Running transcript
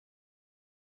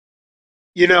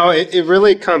It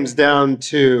really comes down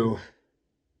to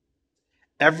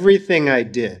everything I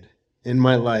did in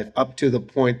my life up to the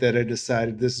point that I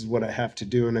decided this is what I have to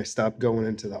do and I stopped going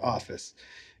into the office.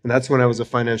 And that's when I was a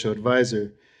financial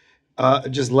advisor.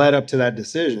 Just led up to that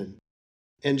decision.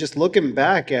 And just looking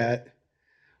back at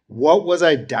what was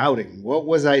I doubting? What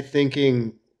was I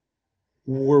thinking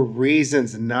were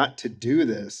reasons not to do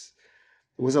this?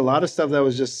 It was a lot of stuff that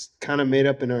was just kind of made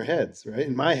up in our heads, right?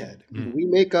 In my head. Mm. We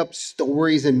make up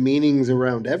stories and meanings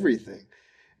around everything.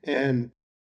 And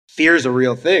fear is a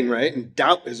real thing, right? And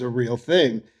doubt is a real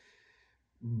thing.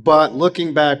 But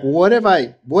looking back, what have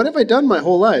I done my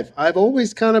whole life? I've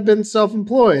always kind of been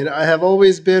self-employed. I have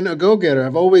always been a go-getter.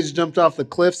 I've always jumped off the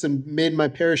cliffs and made my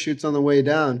parachutes on the way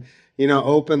down.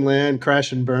 Open land,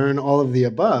 crash and burn, all of the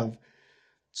above.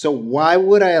 So why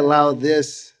would I allow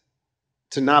this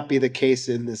to not be the case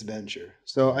in this venture?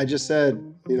 So I just said,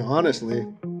 honestly,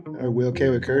 are we okay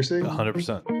with cursing?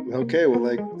 100%. Okay, well,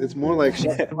 it's more like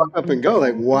shut the fuck up and go.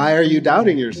 Like, why are you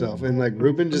doubting yourself? And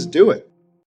Ruben, just do it.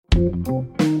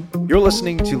 You're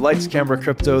listening to Lights, Camera,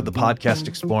 Crypto, the podcast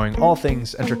exploring all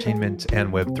things entertainment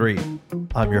and Web3.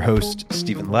 I'm your host,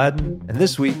 Stephen Ladden, and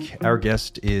this week our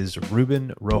guest is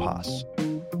Ruben Rojas.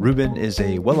 Ruben is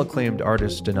a well-acclaimed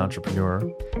artist and entrepreneur,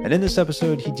 and in this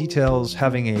episode he details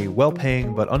having a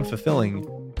well-paying but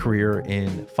unfulfilling career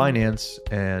in finance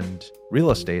and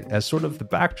real estate as sort of the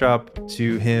backdrop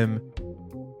to him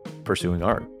pursuing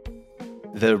art.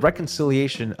 The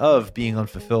reconciliation of being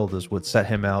unfulfilled is what set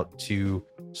him out to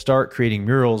start creating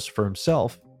murals for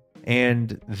himself,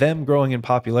 and them growing in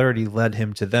popularity led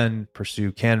him to then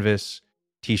pursue canvas,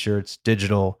 t-shirts,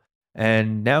 digital,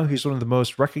 and now he's one of the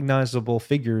most recognizable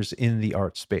figures in the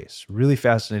art space. Really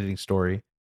fascinating story.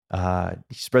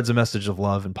 He spreads a message of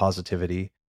love and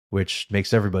positivity, which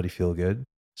makes everybody feel good.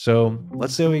 So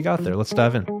let's see how he got there. Let's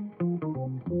dive in.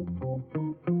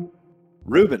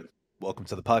 Ruben, welcome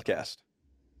to the podcast.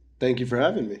 Thank you for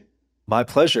having me. My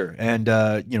pleasure, and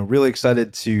really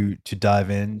excited to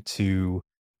dive in to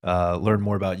learn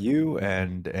more about you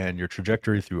and your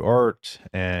trajectory through art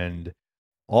and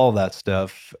all that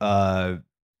stuff.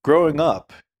 Growing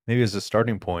up, maybe as a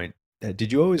starting point,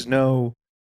 did you always know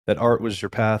that art was your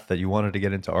path, that you wanted to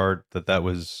get into art, that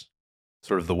was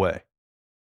sort of the way?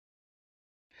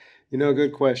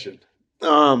 Good question.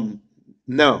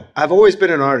 No, I've always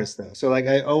been an artist though. So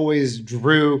I always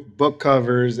drew book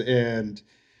covers and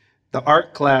the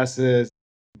art classes.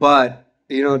 But,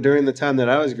 during the time that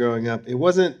I was growing up, it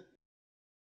wasn't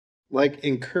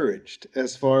encouraged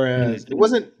as far as it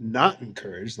wasn't not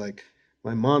encouraged. Like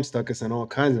my mom stuck us in all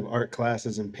kinds of art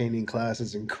classes and painting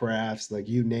classes and crafts, like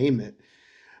you name it.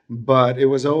 But it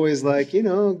was always like,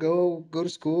 go to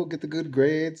school, get the good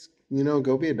grades,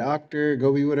 go be a doctor,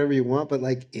 go be whatever you want, but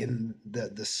in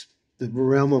the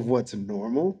realm of what's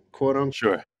normal, quote unquote.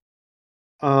 Sure.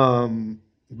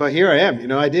 But here I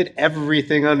am. I did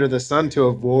everything under the sun to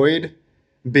avoid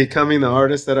becoming the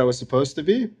artist that I was supposed to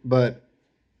be, but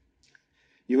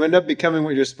you end up becoming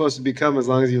what you're supposed to become as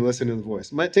long as you listen to the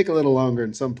voice. It might take a little longer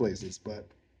in some places, but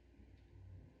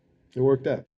it worked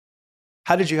out.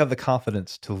 How did you have the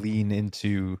confidence to lean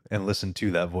into and listen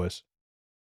to that voice?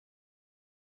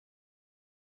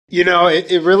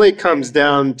 It really comes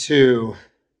down to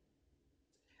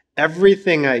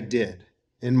everything I did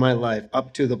in my life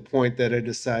up to the point that I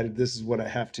decided this is what I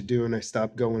have to do and I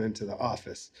stopped going into the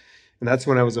office. And that's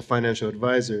when I was a financial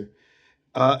advisor.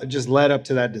 Just led up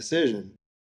to that decision.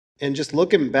 And just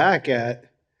looking back at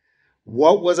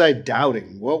what was I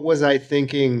doubting? What was I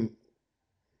thinking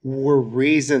were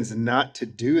reasons not to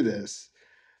do this?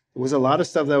 It was a lot of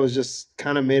stuff that was just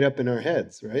kind of made up in our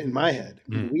heads, right? In my head.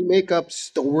 Mm. We make up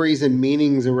stories and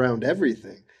meanings around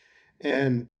everything.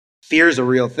 And fear is a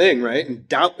real thing, right? And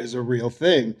doubt is a real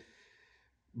thing.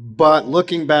 But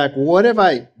looking back, what have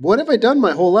I done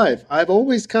my whole life? I've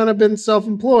always kind of been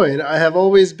self-employed. I have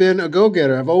always been a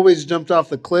go-getter. I've always jumped off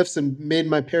the cliffs and made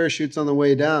my parachutes on the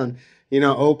way down.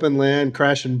 Open land,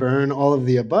 crash and burn, all of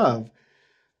the above.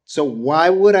 So why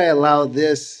would I allow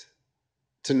this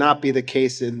to not be the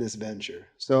case in this venture?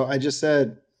 So I just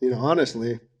said,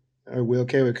 honestly, are we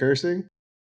okay with cursing?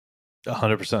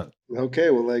 100%. Okay,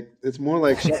 well, it's more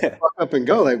like shut the fuck up and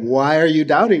go. Like, why are you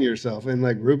doubting yourself? And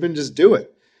Ruben, just do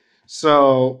it.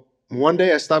 So one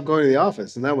day I stopped going to the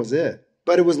office and that was it.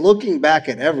 But it was looking back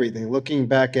at everything, looking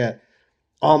back at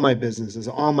all my businesses,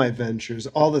 all my ventures,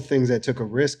 all the things I took a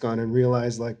risk on and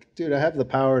realized dude, I have the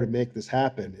power to make this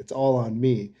happen. It's all on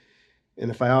me.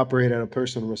 And if I operate out of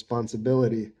personal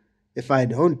responsibility, if I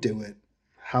don't do it,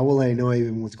 how will I know I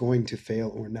even was going to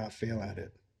fail or not fail at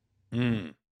it?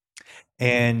 Mm.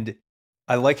 And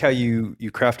I like how you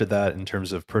crafted that in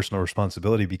terms of personal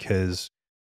responsibility, because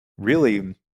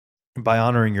really, by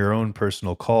honoring your own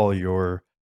personal call, you're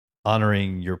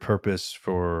honoring your purpose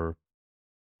for,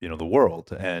 the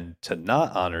world. And to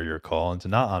not honor your call and to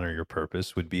not honor your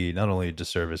purpose would be not only a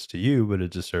disservice to you, but a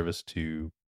disservice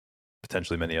to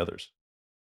potentially many others.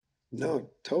 No,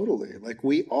 totally. Like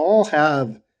we all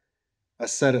have a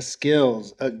set of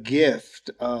skills, a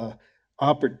gift, a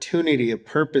opportunity, a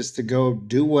purpose to go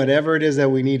do whatever it is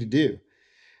that we need to do.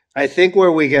 I think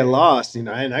where we get lost, and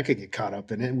I could get caught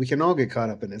up in it, and we can all get caught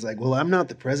up in it. It's like, well, I'm not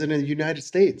the president of the United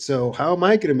States, so how am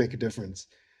I going to make a difference?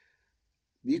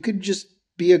 You could just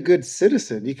be a good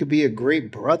citizen. You could be a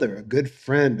great brother, a good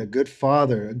friend, a good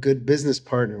father, a good business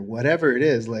partner, whatever it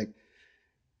is. Like,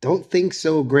 don't think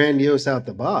so grandiose out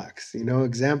the box.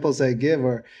 Examples I give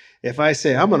are if I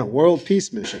say I'm on a world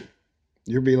peace mission,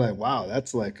 you'll be like, wow,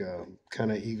 that's like a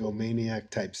kind of egomaniac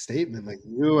type statement. Like,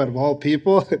 you out of all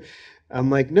people. I'm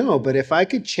like, no, but if I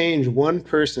could change one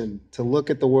person to look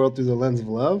at the world through the lens of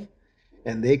love,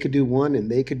 and they could do one,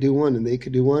 and they could do one, and they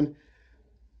could do one,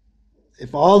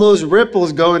 if all those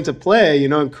ripples go into play,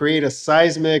 and create a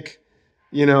seismic,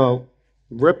 you know,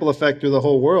 ripple effect through the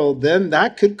whole world, then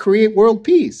that could create world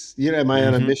peace. Am I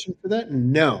on a Hmm. mission for that?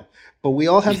 No. But we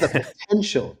all have the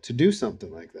potential to do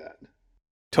something like that.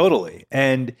 Totally.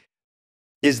 And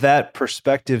is that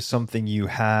perspective something you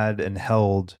had and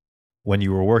held when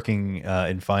you were working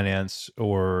in finance,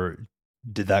 or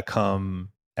did that come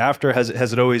after? Has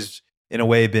it always, in a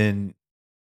way, been,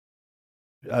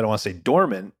 I don't want to say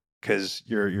dormant, because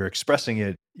you're expressing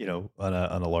it, on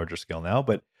a larger scale now.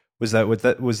 But was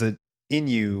it in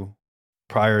you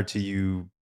prior to you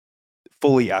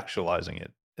fully actualizing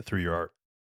it through your art?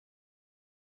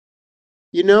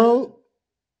 You know,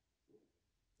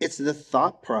 it's the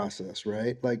thought process,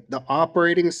 right? Like the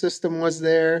operating system was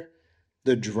there,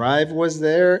 the drive was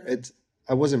there.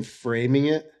 I wasn't framing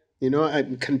it.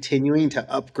 I'm continuing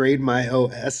to upgrade my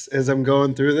OS as I'm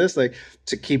going through this, like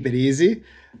to keep it easy.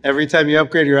 Every time you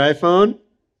upgrade your iPhone,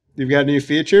 you've got new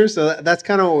features. So that's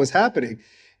kind of what was happening.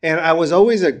 And I was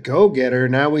always a go-getter,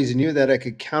 and I always knew that I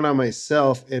could count on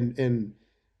myself and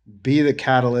be the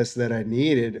catalyst that I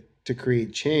needed to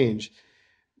create change.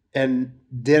 And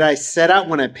did I set out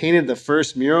when I painted the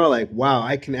first mural, like, wow,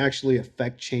 I can actually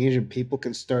affect change and people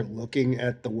can start looking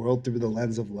at the world through the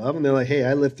lens of love? And they're like, hey,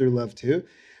 I live through love too.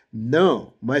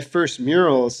 No, my first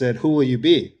mural said, who will you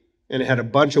be? And it had a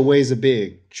bunch of ways of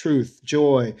being: truth,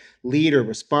 joy, leader,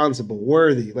 responsible,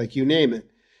 worthy, like you name it.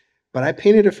 But I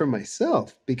painted it for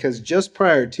myself because just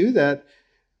prior to that,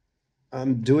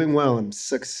 I'm doing well, I'm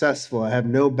successful, I have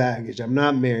no baggage, I'm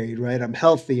not married, right? I'm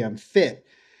healthy, I'm fit,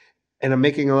 and I'm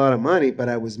making a lot of money, but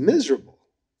I was miserable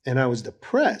and I was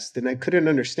depressed and I couldn't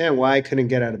understand why I couldn't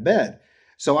get out of bed.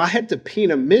 So I had to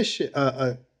paint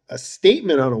a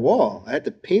statement on a wall. I had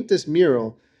to paint this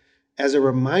mural as a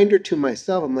reminder to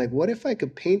myself. I'm like, what if I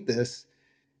could paint this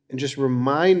and just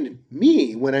remind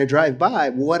me when I drive by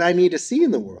what I need to see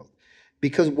in the world?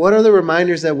 Because what are the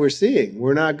reminders that we're seeing?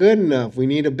 We're not good enough. We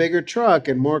need a bigger truck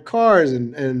and more cars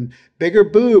and bigger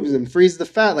boobs and freeze the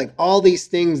fat. Like all these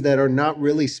things that are not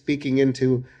really speaking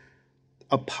into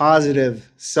a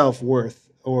positive self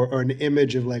worth or an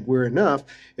image of like we're enough.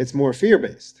 It's more fear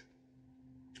based.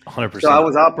 So I 100%.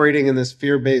 was operating in this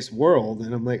fear based world,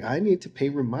 and I'm like, I need to pay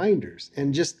reminders.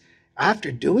 And just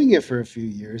after doing it for a few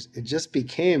years, it just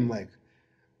became like,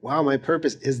 wow, my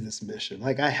purpose is this mission.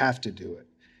 Like I have to do it.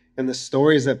 And the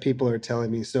stories that people are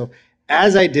telling me. So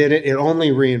as I did it, it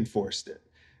only reinforced it.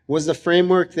 Was the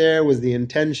framework there? Was the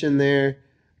intention there?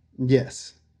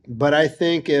 Yes. But I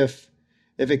think if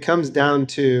it comes down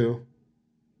to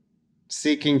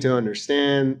seeking to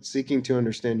understand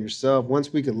yourself,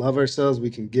 once we can love ourselves, we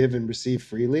can give and receive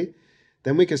freely,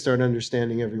 then we can start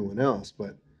understanding everyone else.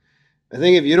 But I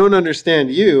think if you don't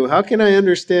understand you, how can I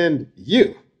understand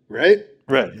you? Right?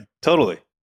 Right. Totally.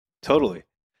 Totally.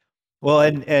 Well,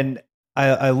 and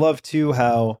I love too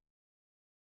how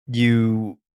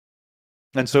you,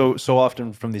 and so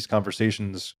often from these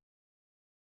conversations,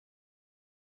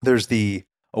 there's the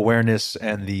awareness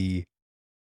and the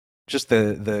just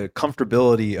the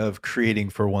comfortability of creating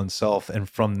for oneself, and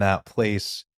from that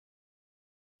place,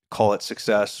 call it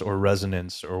success or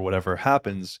resonance or whatever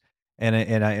happens.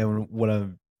 And what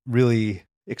I'm really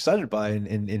excited by,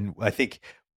 and I think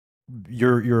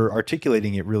you're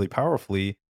articulating it really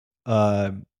powerfully,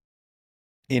 uh,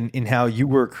 in how you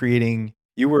were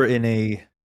in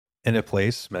a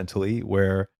place mentally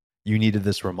where you needed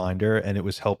this reminder, and it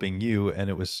was helping you, and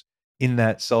it was in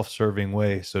that self-serving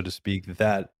way, so to speak,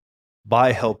 that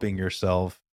by helping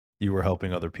yourself, you were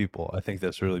helping other people. I think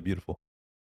that's really beautiful.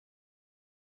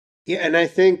 Yeah, and I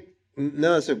think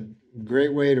no, it's a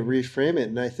great way to reframe it.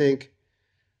 And I think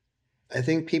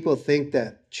people think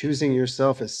that choosing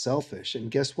yourself is selfish. And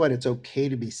guess what? It's okay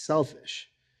to be selfish.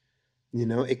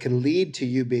 It can lead to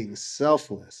you being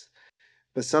selfless.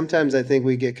 But sometimes I think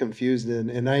we get confused,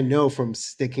 and I know from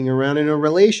sticking around in a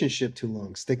relationship too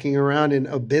long, sticking around in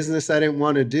a business I didn't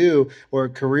want to do or a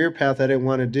career path I didn't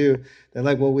want to do. They're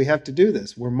like, well, we have to do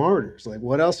this. We're martyrs. Like,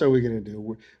 what else are we going to do?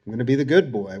 I'm going to be the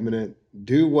good boy. I'm going to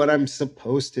do what I'm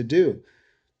supposed to do.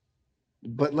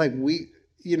 But like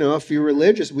if you're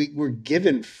religious, we're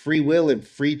given free will and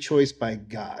free choice by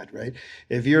God, right?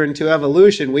 If you're into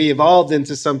evolution, we evolved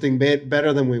into something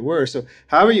better than we were. So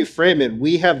however you frame it,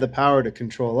 we have the power to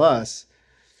control us,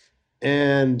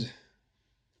 and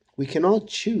we can all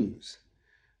choose.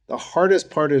 The hardest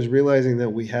part is realizing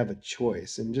that we have a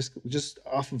choice. And just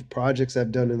off of projects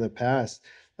I've done in the past,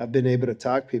 I've been able to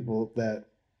talk people that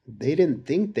they didn't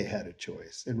think they had a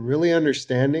choice, and really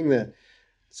understanding that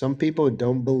some people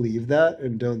don't believe that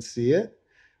and don't see it,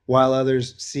 while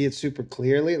others see it super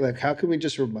clearly. Like, how can we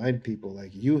just remind people,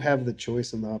 like, you have the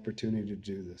choice and the opportunity to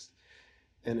do this?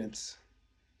 And it's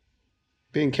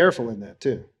being careful in that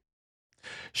too.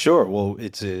 Sure. Well,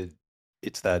 it's a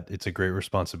great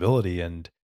responsibility. And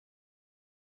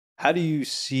how do you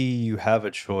see you have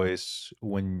a choice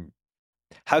when,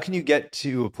 how can you get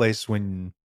to a place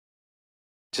when,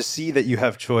 to see that you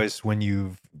have choice when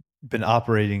you've been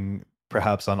operating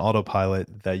perhaps on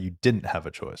autopilot that you didn't have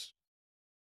a choice?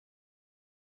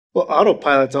 Well,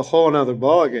 autopilot's a whole nother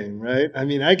ballgame, right? I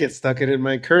mean, I get stuck in it in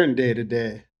my current day to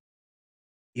day.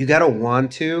 You got to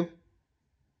want to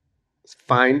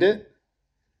find it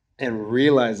and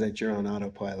realize that you're on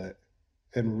autopilot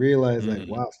and realize, like, Mm.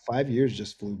 wow, 5 years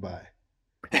just flew by.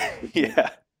 Yeah.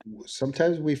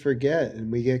 Sometimes we forget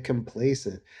and we get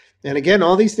complacent. And again,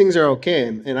 all these things are okay.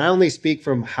 And I only speak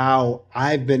from how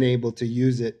I've been able to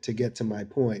use it to get to my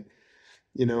point.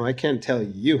 I can't tell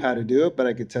you how to do it, but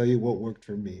I could tell you what worked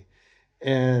for me.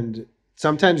 And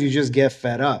sometimes you just get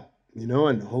fed up,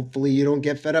 and hopefully you don't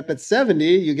get fed up at 70,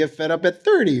 you get fed up at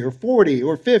 30 or 40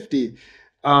 or 50.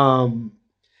 Um,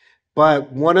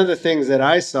 but one of the things that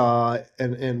I saw,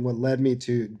 and what led me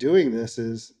to doing this,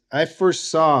 is I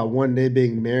first saw one day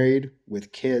being married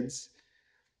with kids.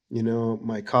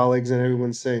 My colleagues and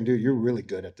everyone's saying, dude, you're really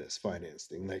good at this finance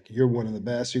thing. Like, you're one of the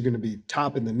best. You're going to be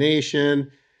top in the nation.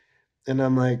 And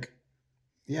I'm like,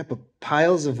 yeah, but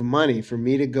piles of money for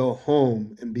me to go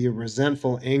home and be a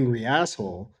resentful, angry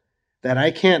asshole that I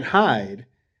can't hide,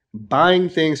 buying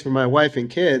things for my wife and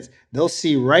kids. They'll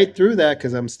see right through that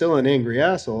because I'm still an angry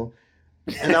asshole.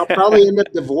 And I'll probably end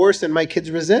up divorced and my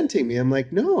kids resenting me. I'm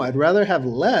like, no, I'd rather have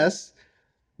less,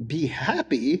 be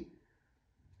happy,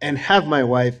 and have my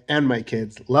wife and my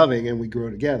kids loving, and we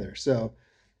grow together. So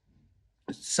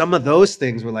some of those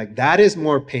things were like, that is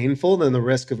more painful than the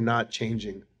risk of not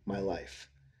changing my life.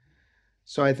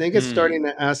 So I think it's Mm. starting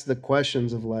to ask the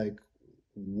questions of, like,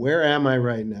 where am I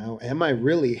right now? Am I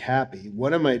really happy?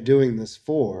 What am I doing this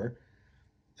for?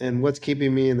 And what's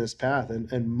keeping me in this path?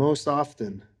 And most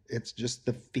often it's just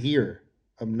the fear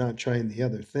of not trying the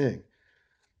other thing.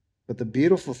 But the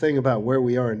beautiful thing about where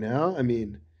we are now, I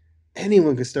mean,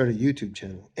 anyone could start a YouTube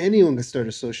channel. Anyone could start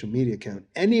a social media account.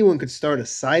 Anyone could start a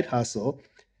side hustle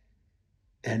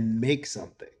and make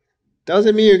something.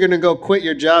 Doesn't mean you're going to go quit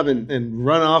your job and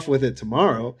run off with it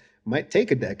tomorrow. Might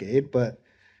take a decade, but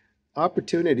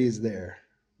opportunity is there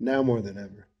now more than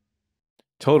ever.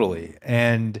 Totally.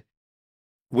 And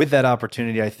with that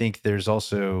opportunity, I think there's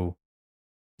also,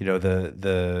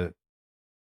 the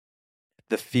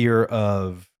fear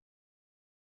of,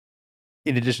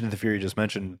 in addition to the fear you just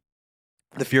mentioned,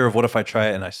 the fear of what if I try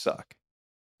it and I suck?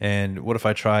 And what if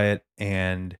I try it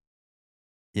and,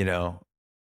 you know,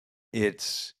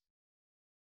 it's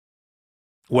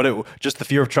just the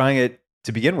fear of trying it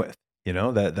to begin with,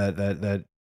 that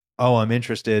oh, I'm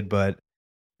interested, but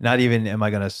not even am I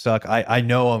going to suck. I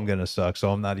know I'm going to suck,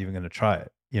 so I'm not even going to try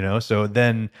it, So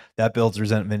then that builds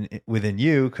resentment within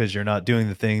you because you're not doing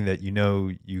the thing that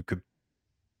you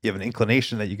have an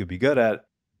inclination that you could be good at.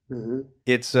 Mm-hmm.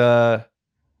 It's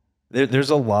there's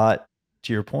a lot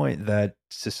to your point that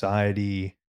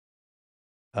society,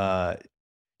 uh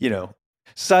you know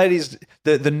society's,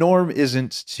 the norm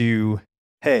isn't to,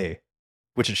 hey,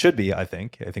 which it should be. I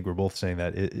think we're both saying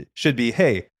that it should be,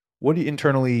 hey, what do you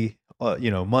internally,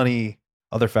 money,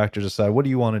 other factors aside, what do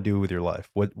you want to do with your life?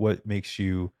 What makes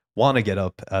you want to get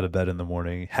up out of bed in the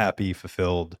morning happy,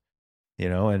 fulfilled,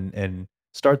 and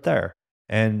start there.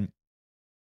 And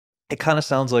it kind of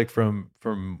sounds like from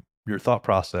your thought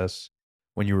process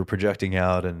when you were projecting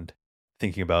out and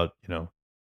thinking about,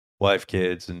 wife,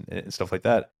 kids, and stuff like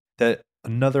that, that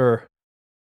another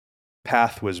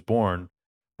path was born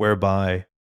whereby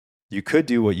you could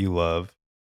do what you love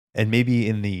and maybe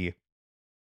in the,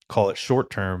 call it short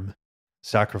term,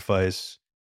 sacrifice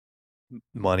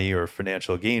money or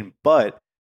financial gain. But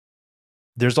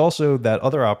there's also that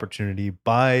other opportunity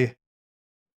by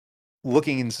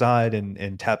looking inside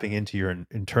and tapping into your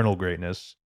internal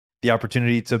greatness, the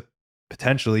opportunity to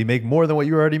potentially make more than what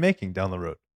you're already making down the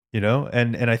road, you know?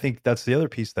 And I think that's the other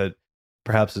piece that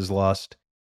perhaps is lost,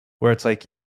 where it's like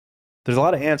there's a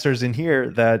lot of answers in here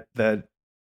that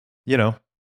you know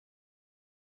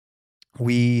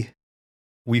we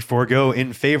we forego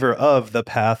in favor of the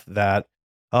path that,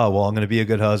 oh well, I'm going to be a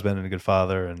good husband and a good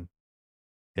father and,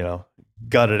 you know,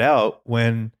 gut it out,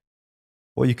 when,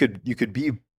 well, you could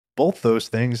be both those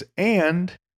things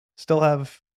and still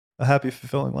have a happy,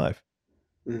 fulfilling life.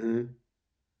 Hmm.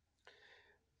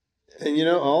 And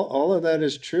all of that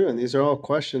is true. And these are all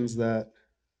questions that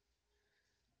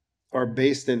are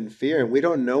based in fear, and we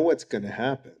don't know what's going to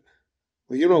happen.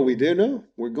 Well, you know what we do know?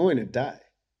 We're going to die.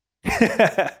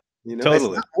 It's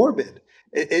Totally. not morbid.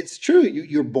 It's true.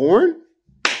 You're born,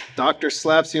 doctor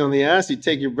slaps you on the ass, you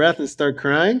take your breath and start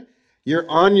crying. You're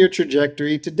on your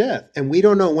trajectory to death. And we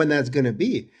don't know when that's going to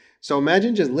be. So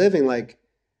imagine just living like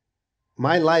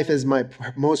my life is my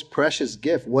most precious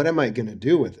gift. What am I going to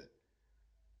do with it?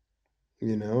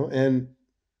 And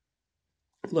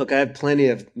look, I have plenty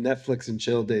of Netflix and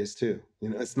chill days too.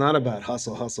 It's not about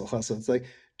hustle, hustle, hustle. It's like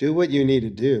do what you need to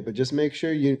do, but just make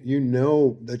sure you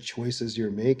know the choices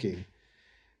you're making.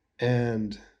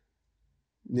 And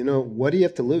what do you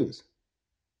have to lose?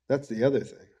 That's the other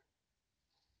thing.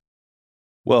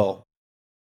 Well,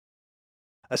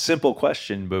 a simple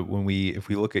question, but if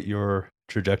we look at your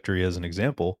trajectory as an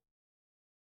example,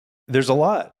 there's a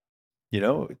lot,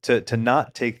 to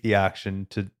not take the action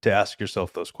to ask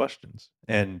yourself those questions.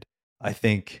 And I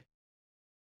think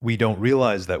we don't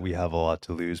realize that we have a lot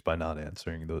to lose by not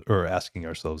answering those or asking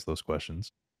ourselves those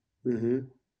questions. Hmm.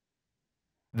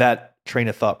 That train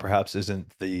of thought perhaps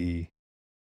isn't the,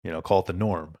 call it the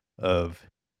norm of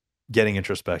getting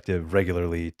introspective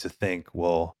regularly to think,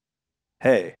 well,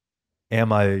 hey,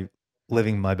 am I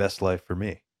living my best life for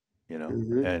me?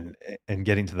 Hmm. And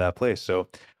getting to that place. So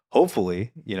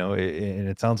hopefully, and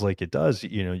it sounds like it does,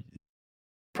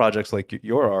 projects like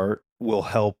your art will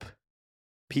help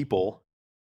people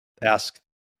ask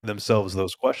themselves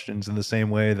those questions in the same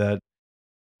way that,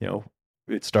 you know,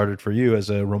 it started for you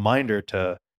as a reminder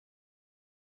to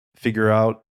figure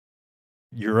out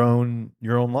your own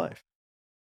life.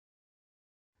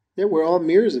 Yeah, we're all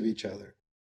mirrors of each other.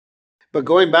 But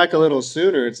going back a little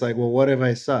sooner, it's like, well, what if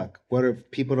I suck? What if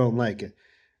people don't like it?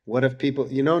 What if people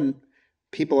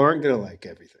aren't going to like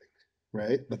everything,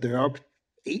 right? But there are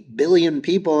 8 billion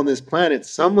people on this planet.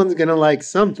 Someone's going to like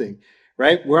something,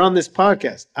 right? We're on this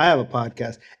podcast. I have a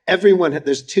podcast.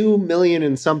 There's 2 million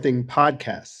and something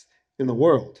podcasts in the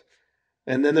world.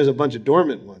 And then there's a bunch of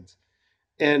dormant ones.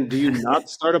 And do you not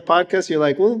start a podcast? You're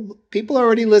like, well, people are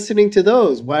already listening to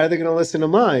those. Why are they going to listen to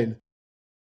mine?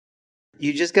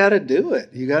 You just got to do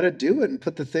it. You got to do it and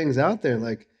put the things out there.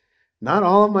 Like, not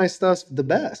all of my stuff's the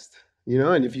best,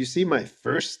 And if you see my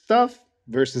first stuff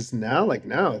versus now, like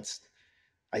now it's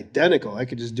identical. I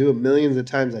could just do it millions of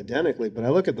times identically. But I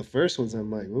look at the first ones, and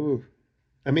I'm like, ooh.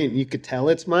 I mean, you could tell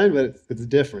it's mine, but it's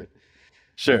different.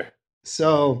 Sure.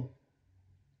 So,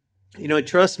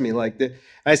 trust me.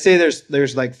 I say,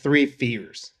 there's like 3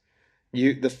 fears.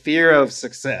 The fear of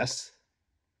success.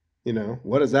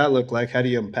 What does that look like? How do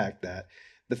you unpack that?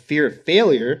 The fear of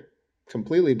failure,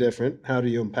 completely different. How do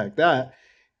you unpack that?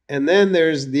 And then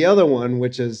there's the other one,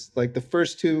 which is like the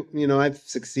first two, I've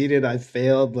succeeded, I've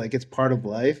failed, like it's part of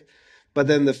life. But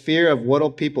then the fear of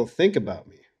what'll people think about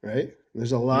me, right?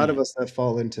 There's a lot of Mm. us that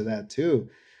fall into that too.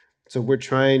 So we're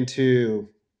trying to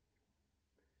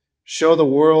show the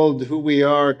world who we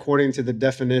are according to the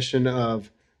definition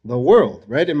of the world,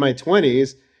 right? In my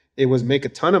 20s, it was make a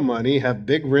ton of money, have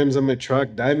big rims on my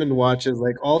truck, diamond watches,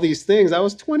 like all these things. I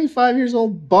was 25 years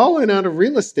old balling out of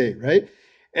real estate, right?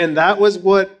 And that was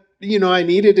what, I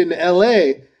needed in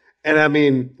LA. And I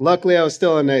mean, luckily I was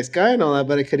still a nice guy and all that,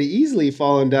 but I could have easily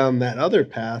fallen down that other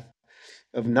path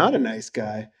of not a nice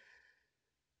guy.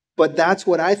 But that's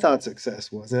what I thought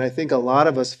success was. And I think a lot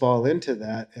of us fall into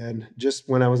that. And just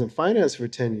when I was in finance for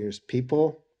 10 years,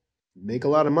 people make a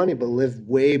lot of money, but live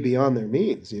way beyond their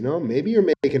means. Maybe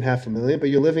you're making 500,000, but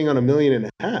you're living on 1.5 million.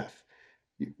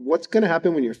 What's going to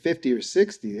happen when you're 50 or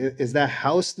 60? Is that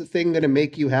house the thing going to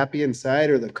make you happy inside,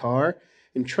 or the car?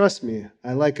 And trust me,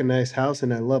 I like a nice house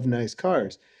and I love nice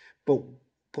cars. But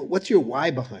what's your why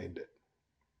behind it?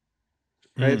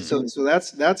 Right? Mm. So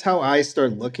that's how I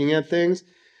start looking at things.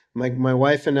 My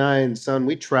wife and I and son,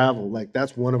 we travel. Like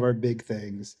that's one of our big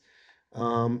things.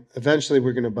 Eventually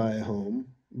we're gonna buy a home.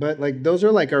 But like those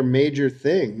are like our major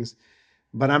things.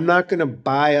 But I'm not gonna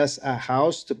buy us a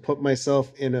house to put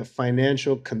myself in a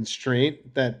financial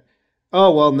constraint that,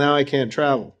 oh well, now I can't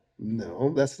travel.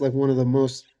 No, that's like one of the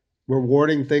most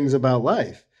rewarding things about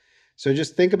life. So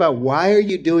just think about, why are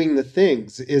you doing the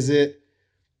things? Is it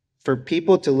for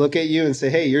people to look at you and say,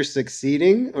 hey, you're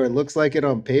succeeding, or it looks like it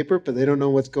on paper, but they don't know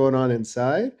what's going on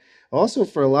inside? Also,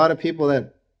 for a lot of people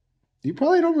that you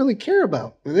probably don't really care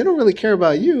about, and they don't really care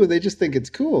about you, they just think it's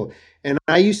cool. And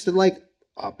I used to like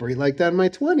operate like that in my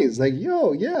 20s. Like,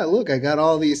 yo, yeah, look, I got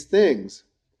all these things.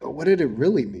 But what did it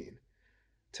really mean?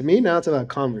 To me, now it's about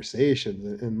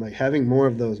conversations and like having more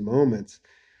of those moments.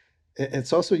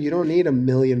 It's also, you don't need a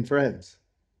million friends,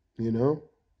 you know?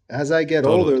 As I get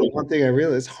older, Totally. the one thing I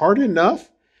realize, it's hard enough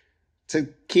to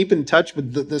keep in touch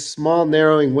with the small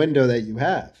narrowing window that you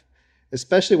have,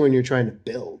 especially when you're trying to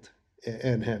build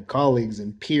and have colleagues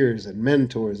and peers and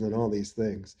mentors and all these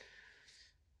things.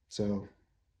 So,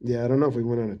 yeah, I don't know if we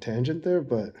went on a tangent there,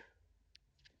 but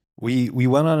We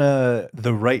went on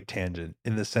the right tangent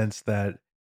in the sense that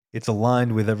it's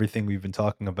aligned with everything we've been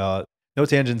talking about. No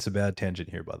tangent's a bad tangent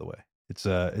here, by the way. It's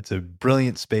a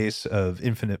brilliant space of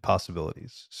infinite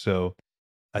possibilities. So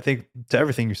I think to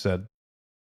everything you said,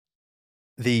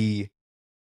 the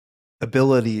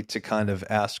ability to kind of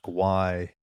ask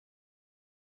why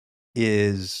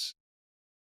is,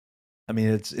 I mean,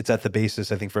 it's at the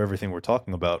basis, I think, for everything we're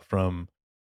talking about, from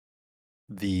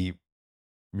the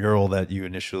mural that you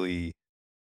initially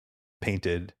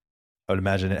painted. I would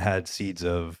imagine it had seeds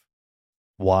of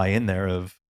why in there,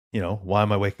 of, why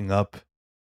am I waking up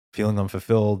feeling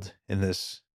unfulfilled in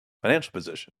this financial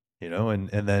position, and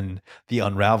then the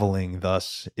unraveling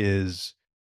thus is,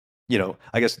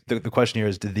 I guess the question here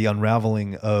is, did the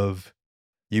unraveling of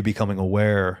you becoming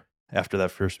aware after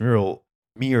that first mural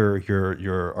mirror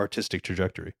your artistic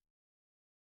trajectory?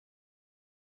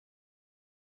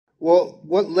 well,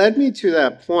 what led me to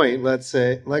that point, let's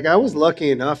say, like I was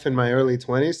lucky enough in my early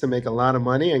 20s to make a lot of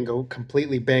money and go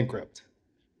completely bankrupt,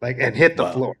 like, and hit the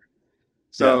Wow. floor. Yeah.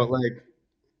 So, like,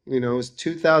 it was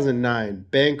 2009,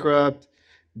 bankrupt,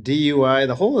 DUI,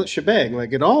 the whole shebang.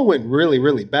 Like it all went really,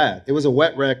 really bad. It was a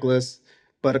wet reckless,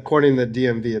 but according to the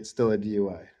DMV, it's still a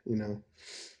DUI.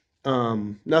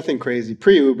 Nothing crazy.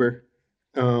 Pre Uber.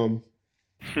 Um,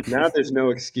 now there's no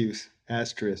excuse.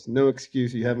 Asterisk. No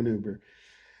excuse. You have an Uber.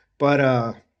 But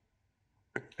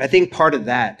I think part of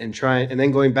that and trying and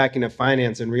then going back into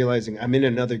finance and realizing I'm in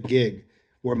another gig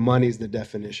where money's the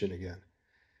definition again.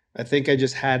 I think I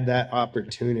just had that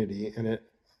opportunity and it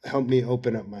helped me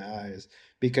open up my eyes,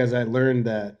 because I learned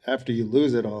that after you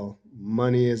lose it all,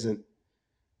 money isn't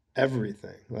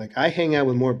everything. Like I hang out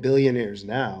with more billionaires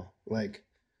now. Like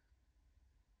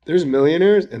there's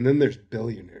millionaires and then there's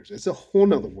billionaires. It's a whole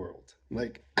nother world.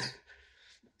 Like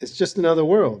it's just another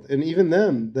world. And even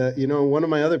them, one of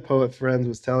my other poet friends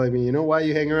was telling me, you know why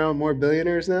you hang around with more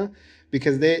billionaires now?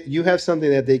 Because you have something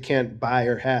that they can't buy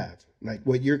or have. Like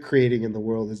what you're creating in the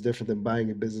world is different than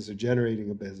buying a business or generating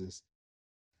a business.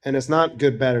 And it's not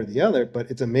good, bad, or the other, but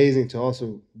it's amazing to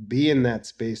also be in that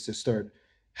space to start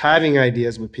having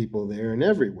ideas with people there and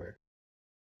everywhere.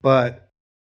 But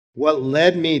what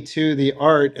led me to the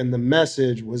art and the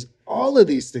message was all of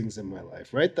these things in my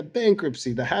life, right? The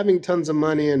bankruptcy, the having tons of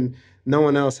money and no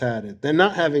one else had it, then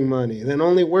not having money, then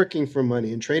only working for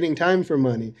money and trading time for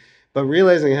money, but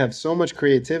realizing I have so much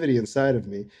creativity inside of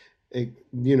me,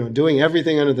 doing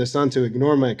everything under the sun to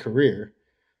ignore my career.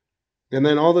 And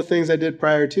then all the things I did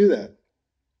prior to that,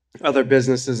 other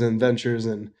businesses and ventures,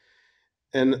 and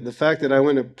the fact that I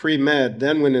went to pre-med,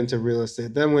 then went into real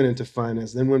estate, then went into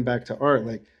finance, then went back to art.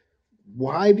 Like,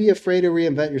 why be afraid to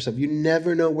reinvent yourself? You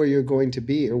never know where you're going to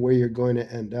be or where you're going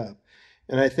to end up.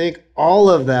 And I think all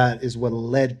of that is what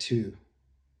led to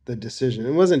the decision.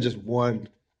 It wasn't just one,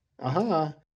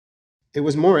 aha. It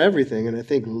was more everything. And I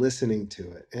think listening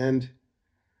to it. And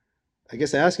I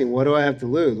guess asking, what do I have to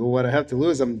lose? Well, what I have to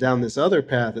lose, I'm down this other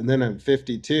path. And then I'm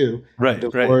 52, Right, right.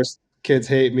 divorced, kids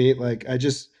hate me. Like, I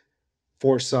just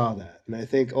foresaw that. And I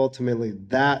think ultimately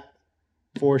that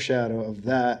foreshadow of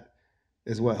that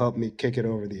is what helped me kick it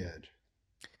over the edge.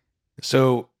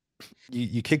 So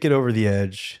you kick it over the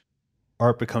edge,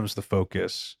 art becomes the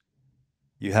focus.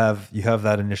 You have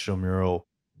that initial mural.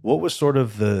 What was sort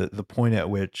of the point at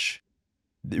which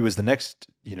it was the next,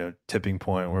 tipping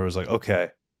point where it was like, okay,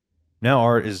 now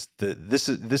art is this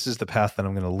is the path that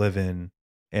I'm going to live in,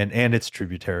 and its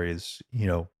tributaries,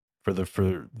 for the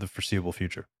foreseeable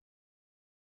future.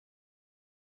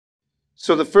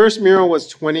 So the first mural was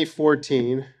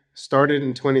 2014. Started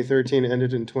in 2013,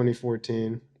 ended in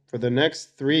 2014. For the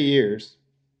next 3 years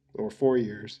or 4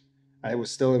 years, I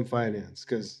was still in finance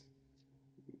because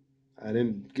I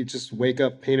didn't just wake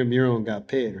up, paint a mural, and got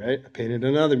paid, right? I painted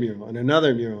another mural and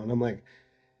another mural. And I'm like,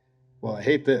 well, I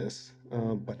hate this,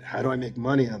 but how do I make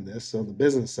money on this? So the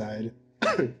business side.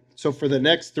 So for the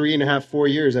next 3.5, 4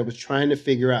 years, I was trying to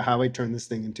figure out how I turn this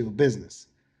thing into a business.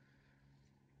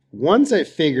 Once I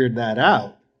figured that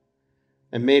out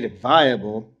and made it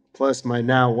viable, plus my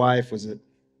now wife was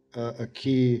a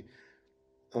key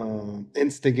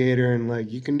instigator and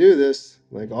like, you can do this,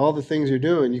 like all the things you're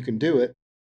doing, you can do it.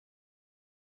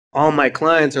 All my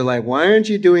clients are like, why aren't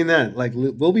you doing that? Like,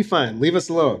 we'll be fine. Leave us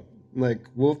alone. Like,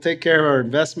 we'll take care of our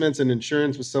investments and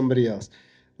insurance with somebody else.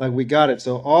 Like, we got it.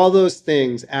 So, all those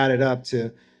things added up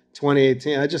to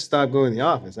 2018. I just stopped going to the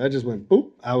office. I just went,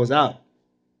 boop, I was out.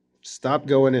 Stopped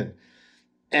going in.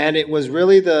 And it was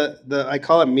really the I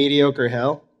call it mediocre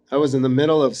hell. I was in the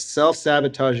middle of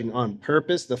self-sabotaging on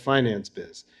purpose the finance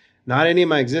biz. Not any of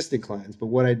my existing clients, but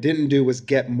what I didn't do was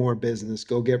get more business,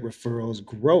 go get referrals,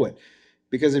 grow it.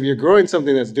 Because if you're growing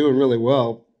something that's doing really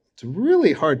well, it's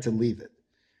really hard to leave it.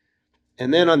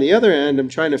 And then on the other end, I'm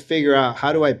trying to figure out,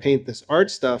 how do I paint this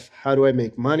art stuff? How do I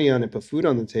make money on it, put food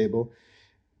on the table?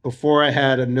 Before I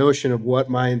had a notion of what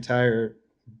my entire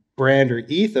brand or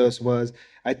ethos was,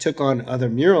 I took on other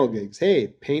mural gigs. Hey,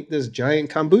 paint this giant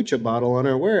kombucha bottle on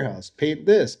our warehouse. Paint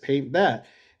this, paint that.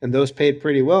 And those paid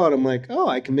pretty well. And I'm like, oh,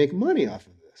 I can make money off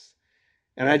of this.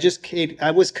 And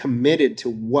I was committed to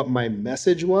what my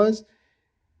message was.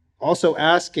 Also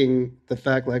asking the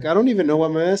fact, like, I don't even know what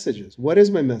my message is. What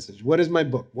is my message? What is my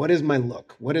book? What is my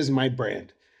look? What is my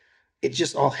brand? It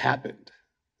just all happened.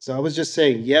 So I was just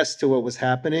saying yes to what was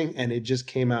happening, and it just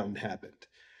came out and happened.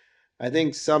 I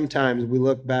think sometimes we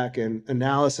look back and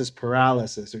analysis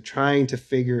paralysis or trying to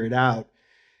figure it out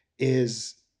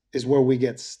is is where we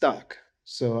get stuck.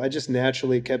 So I just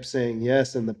naturally kept saying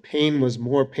yes, and the pain was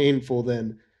more painful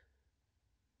than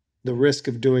the risk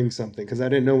of doing something because I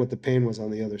didn't know what the pain was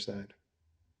on the other side.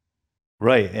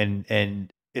 Right.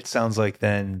 And it sounds like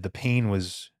then the pain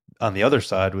was on the other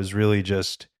side was really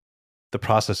just the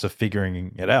process of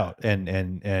figuring it out.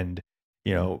 And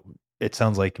you know, it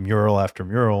sounds like mural after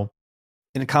mural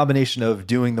in a combination of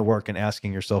doing the work and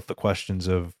asking yourself the questions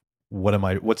of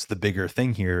what's the bigger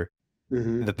thing here?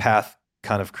 Hmm. The path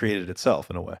kind of created itself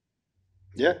in a way.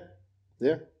 Yeah,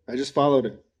 yeah. I just followed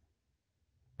it.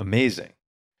 Amazing.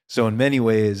 So in many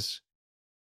ways,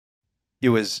 it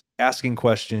was asking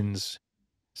questions,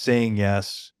 saying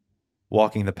yes,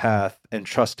 walking the path, and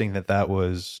trusting that that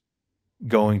was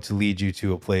going to lead you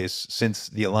to a place, since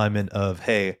the alignment of,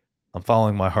 hey, I'm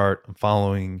following my heart, I'm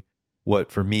following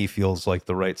what for me feels like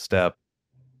the right step.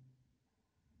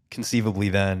 Conceivably,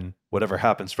 then whatever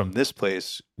happens from this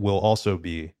place will also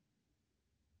be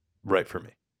right for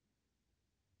me.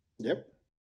 Yep.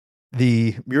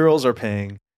 The murals are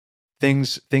paying.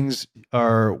 Things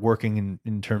are working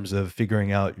in terms of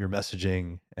figuring out your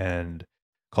messaging and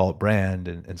call it brand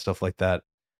and stuff like that.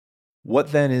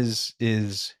 What then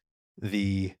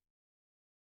the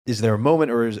is there a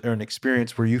moment or is there an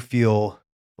experience where you feel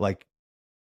like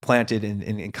planted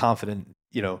and confident?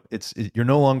 You know, you're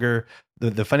no longer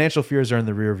the financial fears are in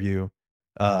the rear view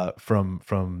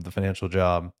from the financial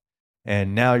job,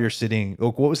 and now you're sitting.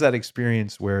 What was that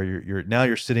experience where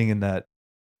you're sitting in that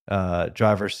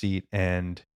driver's seat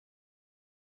and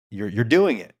you're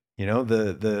doing it? You know,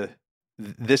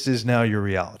 this is now your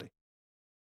reality.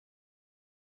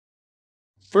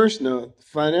 First note,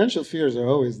 financial fears are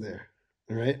always there,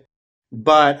 right?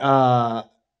 But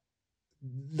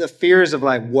the fears of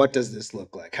like, what does this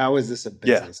look like? How is this a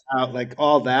Yeah. business? How, like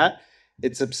all that,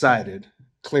 it subsided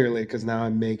clearly because now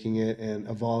I'm making it and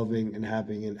evolving and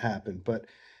having it happen. But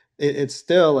it's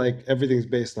still like everything's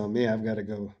based on me. I've got to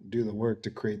go do the work to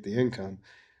create the income.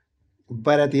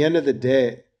 But at the end of the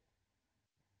day,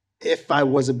 if I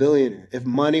was a billionaire, if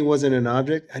money wasn't an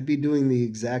object, I'd be doing the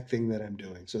exact thing that I'm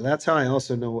doing. So that's how I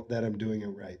also know that I'm doing it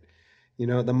right. You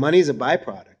know, the money's a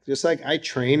byproduct. Just like I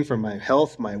train for my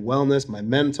health, my wellness, my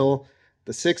mental,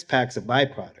 the six pack's a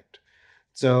byproduct.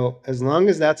 So as long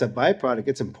as that's a byproduct,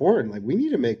 it's important. Like we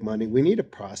need to make money, we need to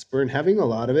prosper, and having a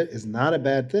lot of it is not a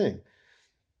bad thing.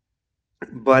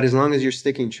 But as long as you're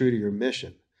sticking true to your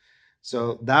mission.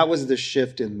 So that was the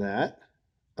shift in that.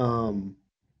 Um,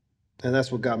 and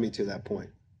that's what got me to that point.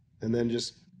 And then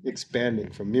just expanding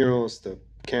from murals to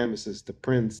canvases to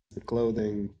prints to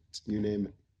clothing, you name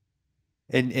it.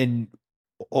 And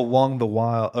along the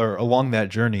while or along that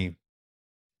journey,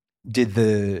 did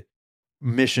the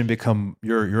mission become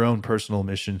your own personal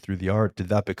mission through the art? Did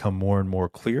that become more and more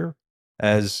clear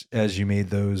as you made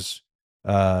those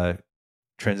uh,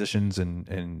 transitions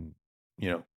and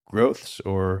growths,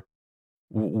 or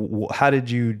how did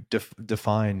you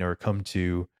define or come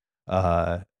to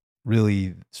uh,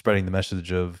 really spreading the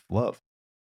message of love?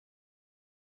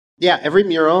 Yeah, every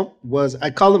mural was,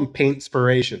 I call them paint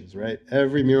inspirations, right?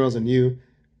 Every mural is a new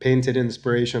painted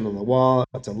inspiration on the wall.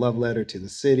 It's a love letter to the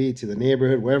city, to the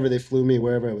neighborhood, wherever they flew me,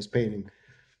 wherever I was painting.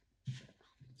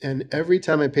 And every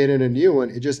time I painted a new one,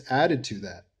 it just added to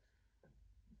that,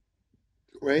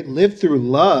 right? Live through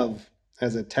love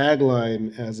as a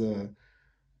tagline,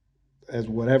 as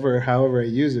whatever, however I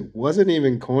use it, wasn't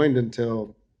even coined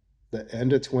until the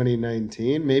end of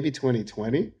 2019, maybe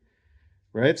 2020,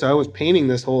 right? So I was painting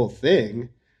this whole thing,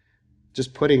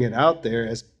 just putting it out there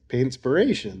as paint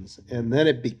inspirations, and then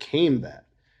it became that.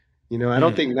 I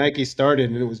don't Mm, think Nike started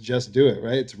and it was just do it,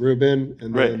 right? It's Ruben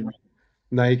and right. then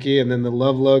Nike, and then the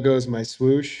love logo is my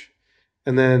swoosh,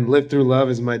 and then live through love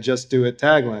is my just do it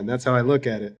tagline. That's how I look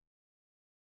at it.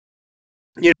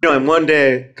 And one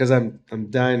day, because I'm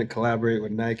dying to collaborate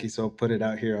with Nike, so I'll put it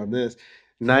out here on this.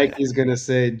 Nike's gonna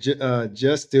say,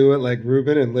 "Just do it like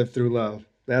Ruben and live through love."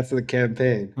 That's the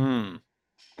campaign. Mm.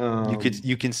 Um,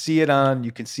 You can see it on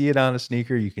a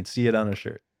sneaker. You can see it on a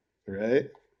shirt. right?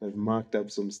 I've mocked up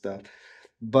some stuff,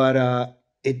 but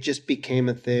it just became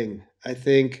a thing. I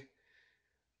think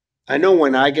I know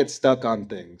when I get stuck on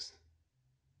things,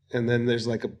 and then there's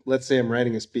like let's say I'm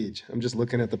writing a speech. I'm just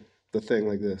looking at the thing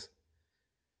like this,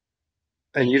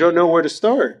 and you don't know where to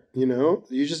start.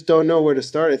 You just don't know where to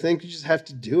start. I think you just have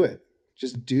to do it.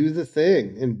 Just do the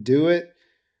thing and do it.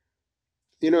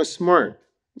 Smart.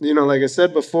 Like I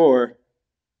said before,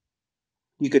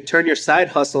 you could turn your side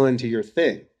hustle into your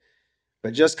thing.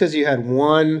 But just because you had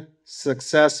one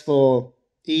successful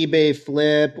eBay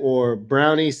flip or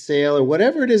brownie sale or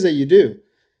whatever it is that you do,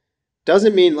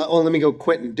 doesn't mean, oh, let me go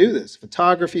quit and do this.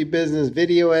 Photography business,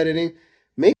 video editing,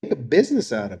 make a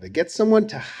business out of it. Get someone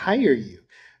to hire you.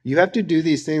 You have to do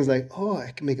these things like, oh,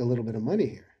 I can make a little bit of money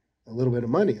here, a little bit of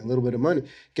money, a little bit of money.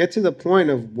 Get to the point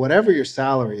of whatever your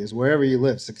salary is, wherever you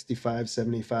live, 65,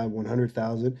 75,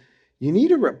 100,000. You need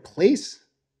to replace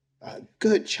a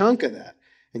good chunk of that.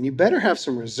 And you better have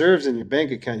some reserves in your bank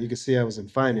account. You can see I was in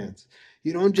finance.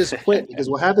 You don't just quit, because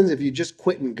what happens if you just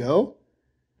quit and go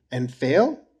and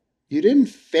fail? You didn't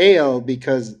fail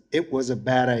because it was a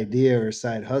bad idea or a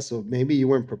side hustle. Maybe you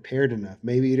weren't prepared enough.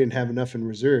 Maybe you didn't have enough in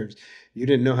reserves. You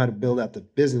didn't know how to build out the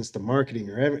business, the marketing,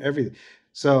 or everything.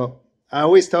 So I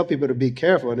always tell people to be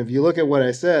careful. And if you look at what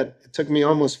I said, it took me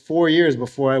almost 4 years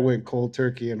before I went cold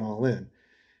turkey and all in.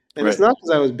 And it's Right. not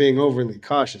because I was being overly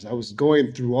cautious. I was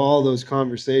going through all those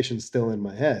conversations still in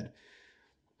my head.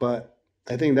 But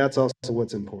I think that's also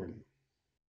what's important.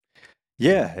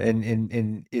 Yeah,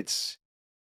 and it's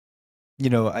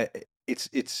I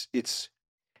it's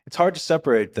hard to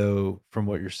separate, though, from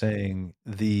what you're saying.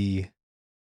 And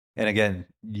again,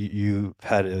 you've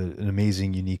had an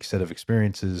amazing, unique set of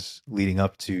experiences leading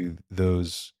up to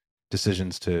those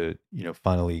decisions to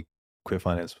finally quit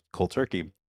finance cold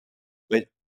turkey. But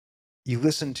you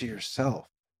listened to yourself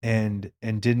and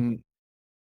didn't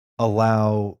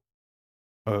allow,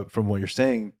 from what you're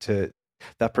saying, to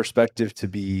that perspective to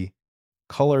be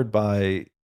colored by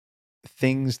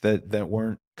things that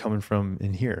weren't coming from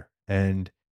in here.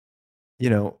 And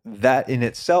that in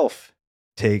itself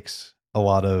takes a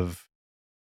lot of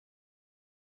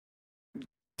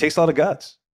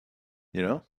guts, you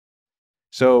know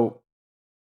so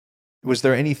was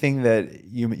there anything that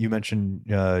you mentioned,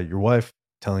 your wife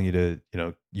telling you to,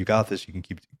 you got this, you can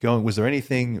keep going? Was there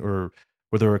anything, or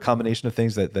were there a combination of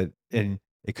things that and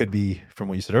it could be from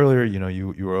what you said earlier,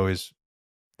 you were always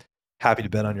happy to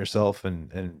bet on yourself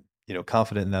and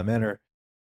confident in that manner.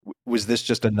 Was this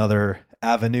just another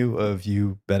avenue of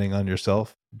you betting on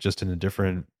yourself, just in a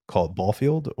different, call it, ball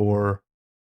field? Or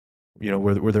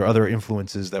were there other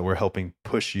influences that were helping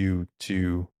push you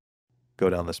to go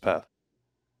down this path?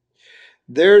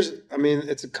 I mean,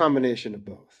 it's a combination of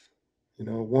both.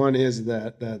 One is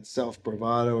that self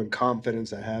bravado and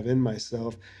confidence I have in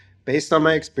myself based on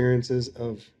my experiences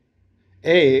of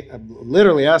I've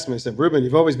literally asked myself, Ruben,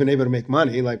 you've always been able to make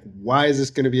money. Like, why is this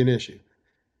going to be an issue?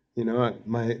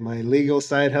 My legal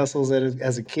side hustles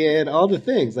as a kid, all the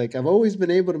things. Like, I've always been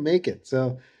able to make it.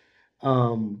 So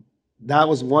um, that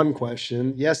was one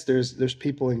question. Yes, there's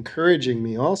people encouraging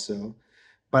me also,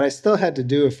 but I still had to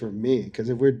do it for me, because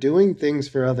if we're doing things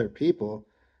for other people,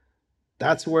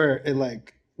 that's where it,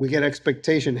 like, we get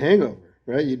expectation hangover,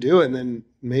 right? You do it, and then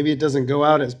maybe it doesn't go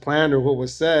out as planned or what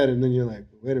was said, and then you're like,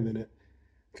 wait a minute,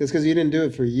 because you didn't do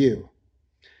it for you.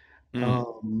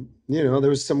 Mm. There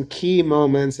was some key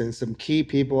moments and some key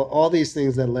people, all these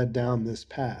things that led down this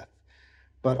path.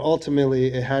 but ultimately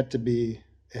it had to be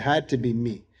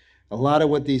me. A lot of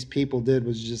what these people did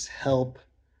was just help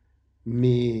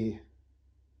me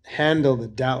handle the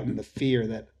doubt and the fear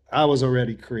that I was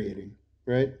already creating,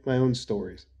 right? My own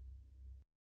stories.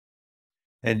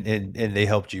 And they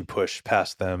helped you push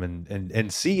past them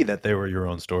and see that they were your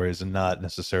own stories and not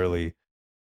necessarily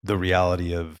the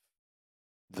reality of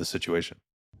the situation.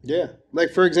 Yeah.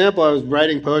 Like, for example, I was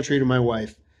writing poetry to my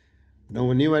wife. No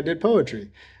one knew I did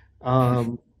poetry.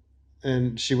 Um,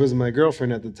 and she was my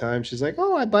girlfriend at the time. She's like,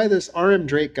 "Oh, I buy this R.M.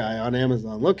 Drake guy on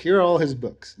Amazon. Look, here are all his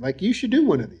books. Like, you should do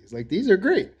one of these. Like, these are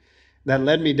great." That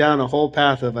led me down a whole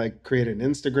path of I created an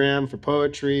Instagram for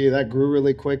poetry. That grew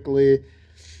really quickly.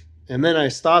 And then I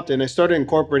stopped and I started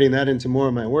incorporating that into more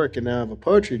of my work. And now I have a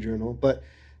poetry journal. But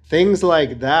things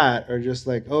like that are just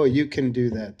like, oh, you can do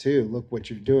that too. Look what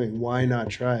you're doing. Why not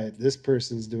try it? This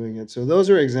person's doing it. So those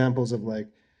are examples of like,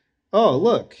 oh,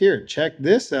 look, here, check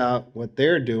this out, what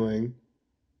they're doing.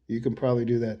 You can probably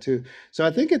do that too. So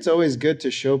I think it's always good to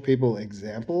show people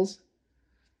examples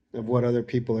of what other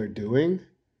people are doing,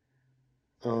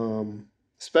 um,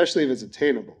 especially if it's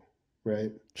attainable,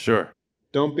 right? Sure.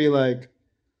 Don't be like,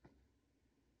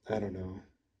 I don't know.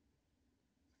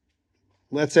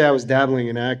 Let's say I was dabbling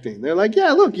in acting. They're like,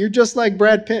 yeah, look, you're just like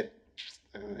Brad Pitt.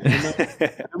 Am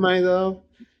I? Am I though?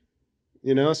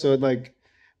 So like,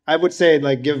 I would say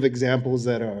like give examples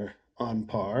that are on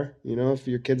par. If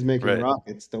your kid's making Right.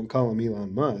 rockets, don't call him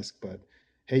Elon Musk, but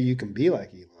hey, you can be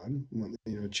like Elon.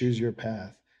 Choose your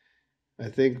path. I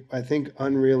think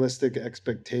unrealistic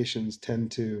expectations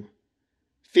tend to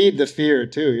feed the fear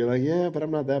too. You're like, yeah, but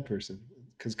I'm not that person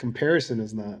because comparison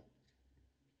is not.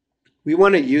 We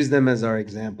want to use them as our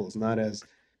examples, not as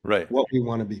Right. what we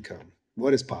want to become,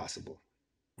 what is possible.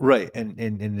 Right.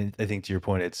 And I think to your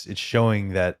point, it's showing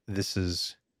that this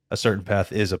is a certain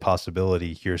path is a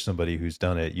possibility. Here's somebody who's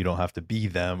done it. You don't have to be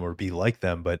them or be like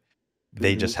them, but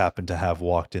they Hmm. just happen to have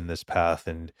walked in this path,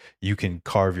 and you can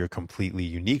carve your completely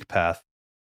unique path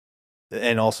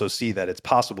and also see that it's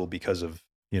possible because of,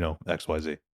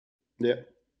 XYZ. Yeah.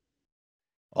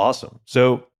 Awesome.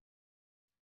 So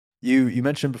you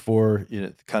mentioned before,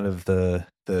 kind of the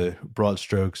broad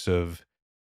strokes of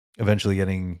eventually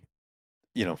getting,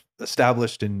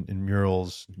 established in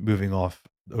murals, moving off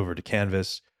over to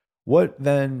canvas. What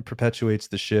then perpetuates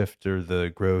the shift or the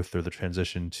growth or the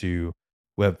transition to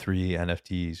Web3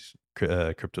 NFTs,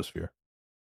 cryptosphere?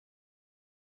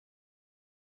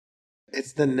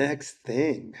 It's the next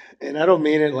thing. And I don't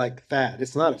mean it like fad.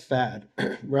 It's not a fad,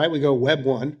 right? We go Web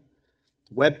 1.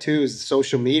 Web 2 is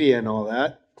social media and all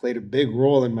that. Played a big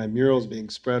role in my murals being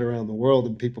spread around the world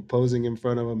and people posing in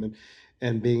front of them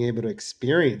and being able to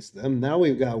experience them. Now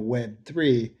we've got Web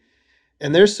 3.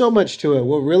 And there's so much to it.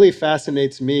 What really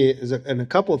fascinates me is, and a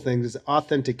couple of things, is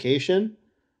authentication.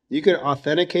 You can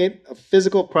authenticate a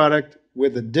physical product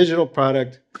with a digital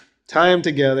product, tie them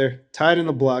together, tied in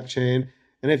the blockchain,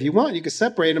 and if you want, you can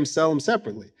separate them, sell them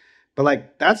separately. But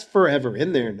like that's forever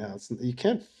in there now. You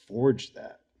can't forge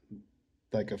that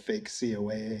like a fake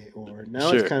COA or now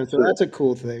it's Sure. kind of so that's a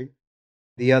cool thing.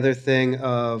 The other thing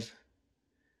of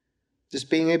just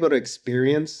being able to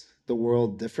experience the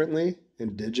world differently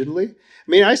and digitally.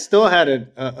 I mean, I still had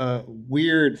a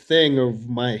weird thing of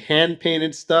my hand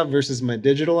painted stuff versus my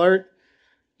digital art.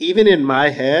 Even in my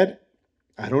head,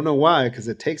 I don't know why, because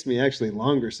it takes me actually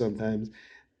longer sometimes.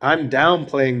 I'm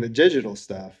downplaying the digital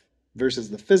stuff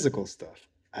versus the physical stuff.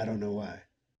 I don't know why.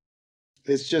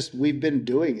 It's just we've been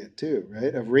doing it too,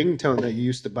 right? A ringtone that you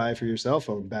used to buy for your cell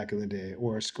phone back in the day,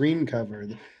 or a screen cover.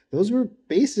 Those were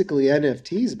basically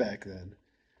NFTs back then.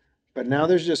 But now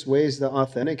there's just ways to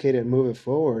authenticate it and move it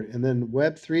forward. And then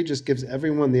Web3 just gives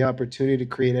everyone the opportunity to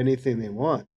create anything they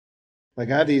want. Like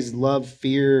I have these love,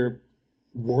 fear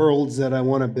worlds that I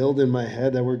want to build in my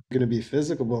head that were going to be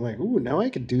physical. But I'm like, ooh, now I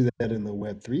could do that in the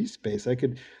Web3 space. I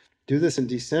could do this in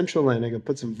Decentraland. I could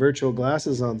put some virtual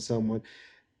glasses on someone.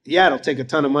 Yeah, it'll take a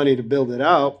ton of money to build it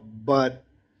out, but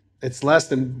it's less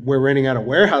than we're renting out a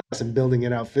warehouse and building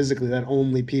it out physically that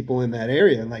only people in that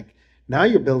area. And like now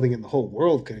you're building it, the whole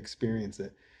world could experience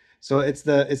it. So it's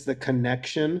the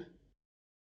connection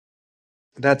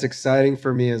that's exciting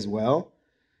for me as well.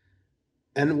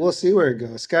 And we'll see where it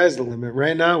goes. Sky's the limit.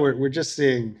 Right now we're just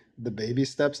seeing the baby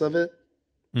steps of it.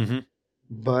 Hmm.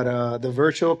 But the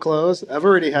virtual clothes, I've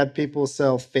already had people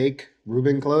sell fake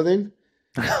Ruben clothing.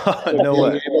 So No being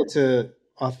way. able to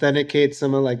authenticate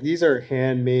some of like these are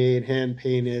handmade, hand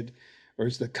painted, or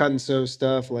it's the cut and sew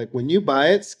stuff. Like when you buy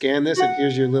it, scan this, and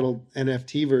here's your little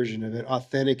NFT version of it,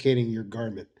 authenticating your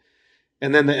garment.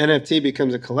 And then the NFT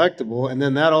becomes a collectible, and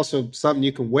then that also something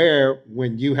you can wear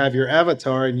when you have your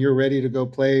avatar and you're ready to go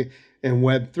play in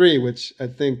Web3, which I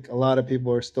think a lot of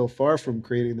people are still far from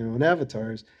creating their own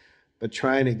avatars, but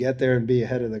trying to get there and be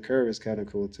ahead of the curve is kind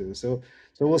of cool too. So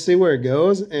we'll see where it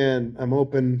goes, and I'm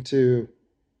open to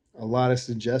a lot of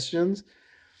suggestions,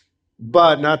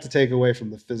 but not to take away from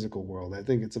the physical world. I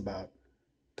think it's about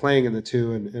playing in the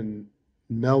two and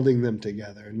melding them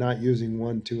together, not using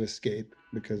one to escape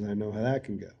because I know how that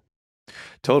can go.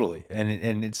 Totally.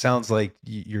 And it sounds like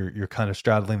you're kind of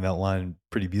straddling that line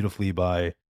pretty beautifully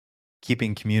by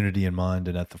keeping community in mind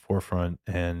and at the forefront.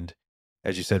 And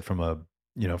as you said, from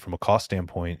a cost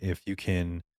standpoint, if you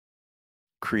can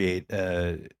create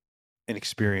an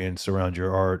experience around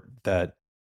your art that,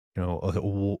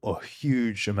 a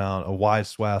huge amount, a wide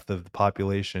swath of the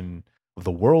population of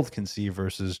the world can see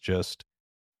versus just,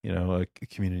 a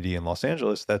community in Los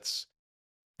Angeles, that's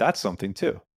something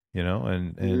too,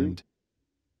 and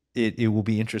Mm-hmm. it will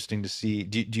be interesting to see.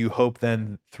 Do you hope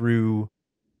then through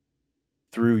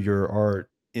your art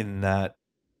in that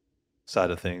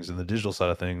side of things and the digital side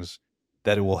of things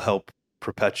that it will help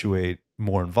perpetuate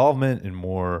more involvement and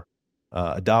more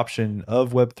adoption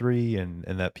of Web3,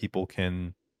 and that people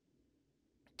can,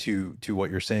 to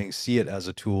what you're saying, see it as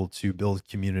a tool to build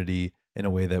community in a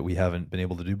way that we haven't been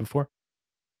able to do before?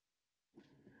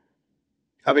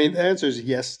 I mean, the answer is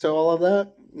yes to all of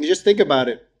that. You just think about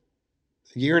it.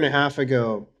 A year and a half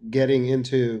ago, getting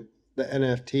into the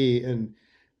NFT and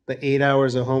the 8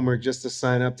 hours of homework just to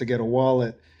sign up to get a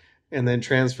wallet and then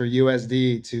transfer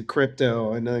USD to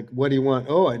crypto. And like, what do you want?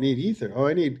 Oh, I need Ether. Oh,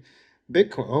 I need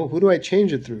Bitcoin. Oh, who do I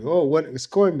change it through? Oh, what is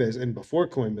Coinbase? And before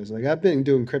Coinbase, like I've been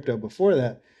doing crypto before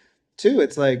that too.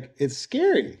 It's like, it's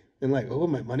scary. And like, oh,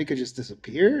 my money could just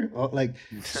disappear. Oh, like,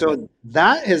 so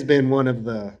that has been one of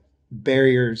the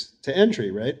barriers to entry,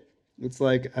 right? It's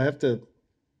like, I have to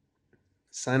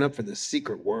sign up for this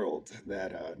secret world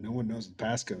that no one knows the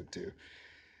passcode to.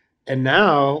 And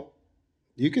now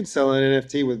you can sell an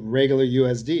NFT with regular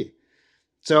USD.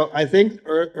 So I think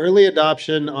early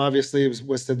adoption obviously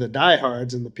was to the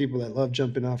diehards and the people that love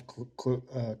jumping off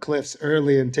cliffs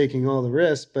early and taking all the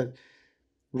risks. But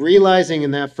realizing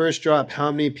in that first drop how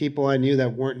many people I knew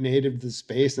that weren't native to the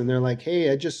space, and they're like,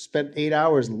 "Hey, I just spent 8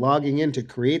 hours logging in to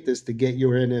create this to get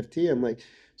your NFT." I'm like,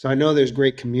 so I know there's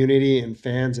great community and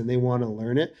fans, and they want to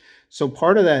learn it. So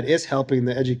part of that is helping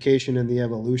the education and the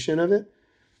evolution of it,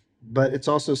 but it's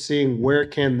also seeing where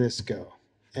can this go,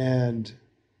 and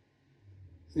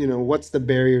what's the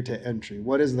barrier to entry,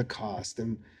 what is the cost,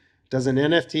 and does an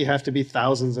NFT have to be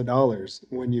thousands of dollars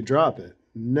when you drop it?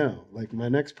 No, like my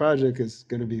next project is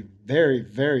going to be very,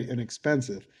 very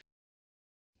inexpensive,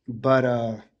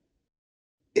 but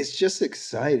it's just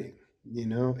exciting.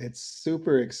 It's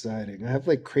super exciting. I have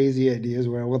like crazy ideas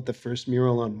where I want the first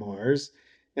mural on Mars,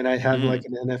 and I have like Mm.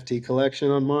 an NFT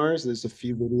collection on Mars. There's a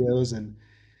few videos, and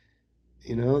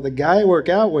the guy I work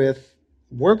out with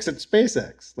works at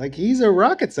SpaceX. Like he's a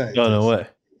rocket Oh, no scientist.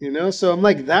 way. So I'm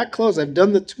like that close. I've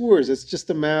done the tours. It's just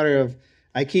a matter of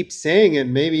I keep saying it.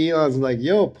 Maybe Elon's like,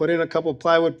 "Yo, put in a couple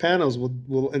plywood panels.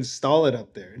 We'll install it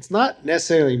up there." It's not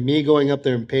necessarily me going up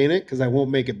there and paint it because I won't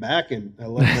make it back, and I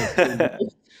love my life.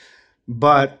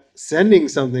 But sending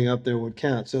something up there would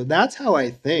count. So that's how I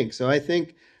think. So I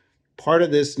think part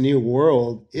of this new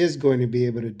world is going to be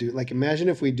able to do, like, imagine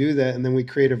if we do that and then we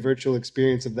create a virtual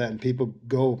experience of that and people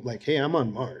go like, "Hey, I'm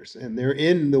on Mars," and they're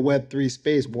in the Web3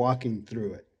 space walking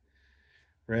through it,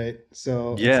 right?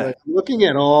 So it's Yeah. like looking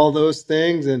at all those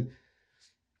things, and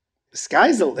the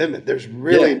sky's the limit. There's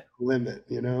really Yeah. no limit.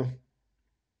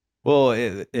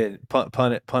 Well,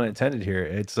 pun intended here.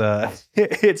 It's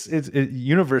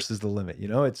universe is the limit.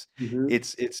 Hmm.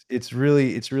 It's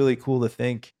really cool to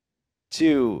think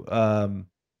too,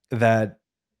 that,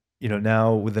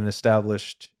 now with an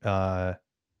established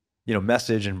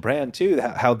message and brand too,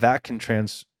 how that can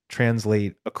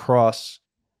translate across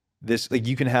this. Like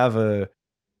you can have a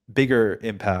bigger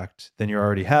impact than you're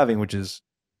already having, which is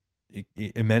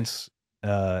immense,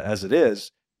 as it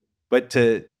is, but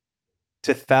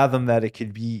to fathom that it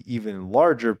could be even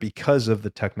larger because of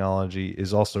the technology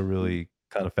is also really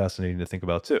kind of fascinating to think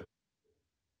about too.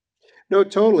 No,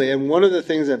 totally. And one of the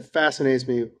things that fascinates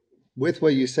me with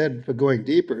what you said, but going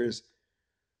deeper, is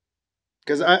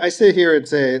because I sit here and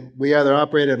say we either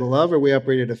operate out of love or we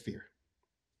operate out of fear.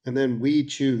 And then we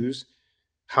choose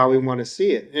how we want to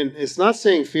see it. And it's not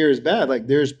saying fear is bad. Like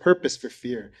there's purpose for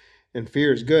fear, and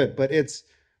fear is good, but it's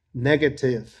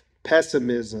negative,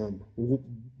 pessimism,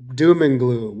 doom and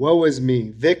gloom, woe is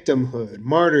me, victimhood,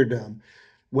 martyrdom.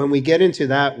 When we get into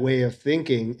that way of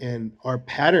thinking and our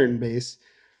pattern base,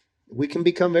 we can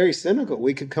become very cynical.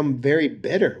 We can become very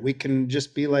bitter. We can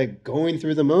just be like going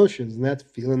through the motions, and that's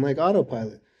feeling like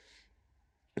autopilot.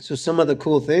 So some of the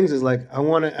cool things is like I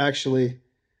want to actually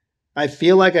I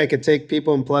feel like I could take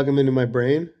people and plug them into my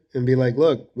brain and be like,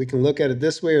 look, we can look at it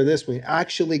this way or this way.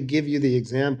 Actually give you the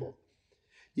example.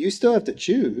 You still have to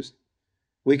choose.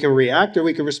 We can react or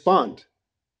we can respond,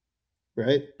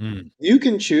 right? Mm, You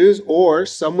can choose or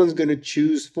someone's going to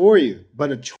choose for you,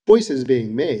 but a choice is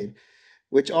being made,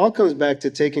 which all comes back to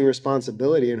taking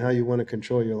responsibility and how you want to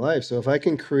control your life. So if I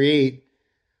can create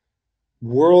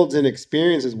worlds and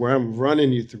experiences where I'm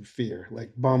running you through fear,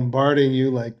 like bombarding you,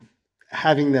 like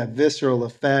having that visceral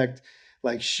effect,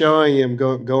 like showing you,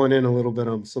 going in a little bit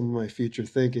on some of my future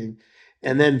thinking,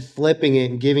 and then flipping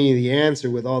it and giving you the answer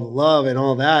with all the love and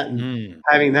all that, and mm,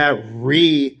 having that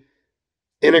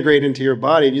integrate into your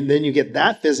body. And then you get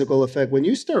that physical effect when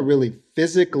you start really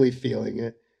physically feeling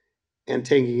it and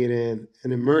taking it in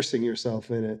and immersing yourself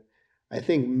in it. I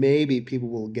think maybe people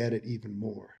will get it even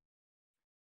more.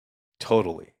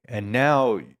 totally. And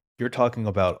now you're talking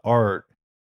about art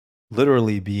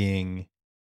literally being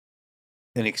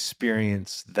an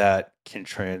experience that can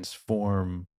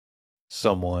transform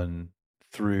someone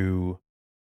through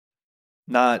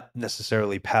not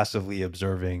necessarily passively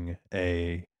observing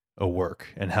a work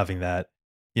and having that,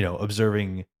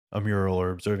 observing a mural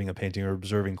or observing a painting or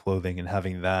observing clothing and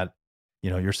having that,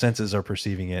 your senses are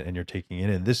perceiving it and you're taking it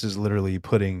in. This is literally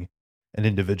putting an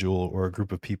individual or a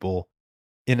group of people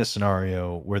in a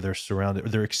scenario where they're surrounded or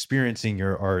they're experiencing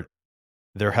your art.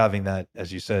 They're having that,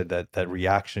 as you said, that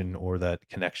reaction or that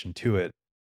connection to it.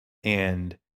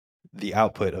 And the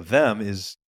output of them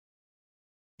is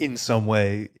in some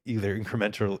way either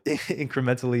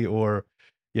incrementally or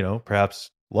perhaps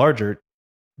larger.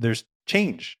 There's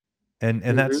change, and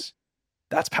Hmm.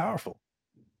 that's powerful.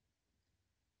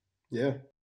 Yeah.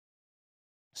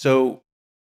 So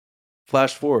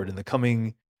flash forward in the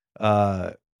coming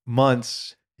uh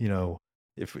months,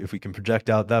 if we can project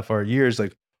out that far, years,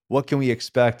 like what can we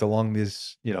expect along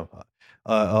this,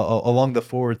 along the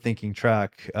forward thinking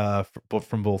track,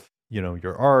 from both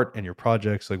your art and your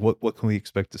projects? Like what can we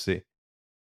expect to see?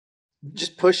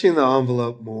 Just pushing the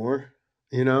envelope more.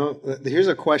 Here's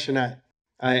a question I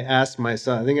asked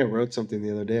myself. I think I wrote something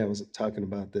the other day. I was talking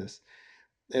about this.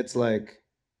 It's like,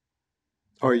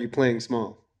 are you playing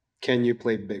small? Can you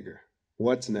play bigger?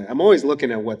 What's next? I'm always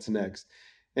looking at what's next.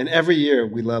 And every year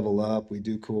we level up, we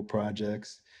do cool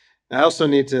projects. I also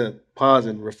need to pause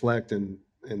and reflect and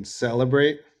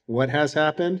celebrate what has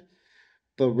happened,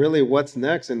 but really what's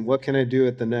next and what can I do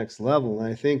at the next level? And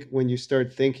I think when you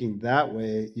start thinking that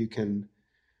way, you can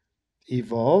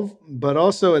evolve, but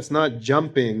also it's not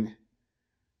jumping.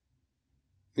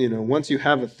 Once you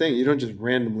have a thing, you don't just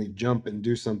randomly jump and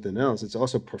do something else. It's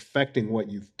also perfecting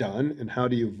what you've done and how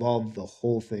do you evolve the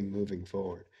whole thing moving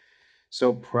forward.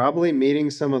 So probably meeting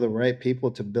some of the right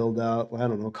people to build out, I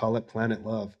don't know, call it planet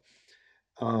love.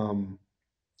 Um,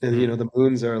 and Mm, the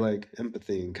moons are like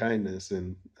empathy and kindness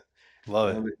and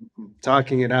love it. um,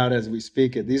 talking it out as we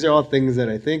speak it. These are all things that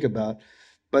I think about,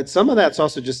 but some of that's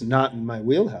also just not in my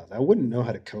wheelhouse. I wouldn't know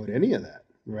how to code any of that,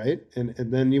 right? And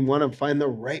then you want to find the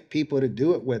right people to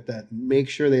do it with that, make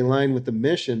sure they align with the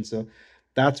mission. So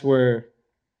that's where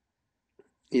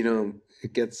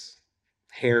it gets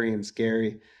hairy and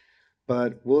scary.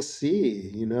 But we'll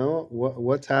see.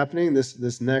 What's happening.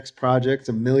 This next project,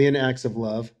 A Million Acts of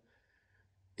Love.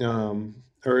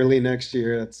 Early next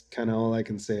year. That's kind of all I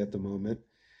can say at the moment.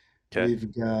 Okay.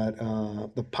 We've got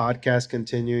the podcast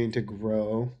continuing to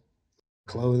grow,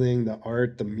 clothing, the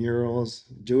art, the murals,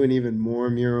 doing even more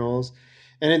murals.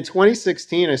 And in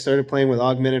 2016, I started playing with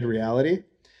augmented reality.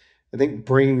 I think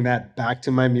bringing that back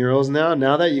to my murals now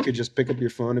that you could just pick up your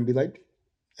phone and be like,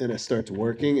 and it starts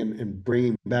working and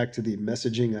bringing back to the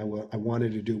messaging I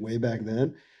wanted to do way back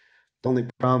then. The only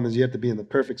problem is you have to be in the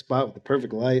perfect spot with the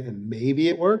perfect light, and maybe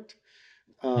it worked.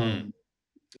 Mm. Um,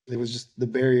 it was just the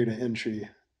barrier to entry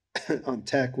on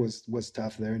tech was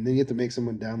tough there, and then you have to make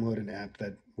someone download an app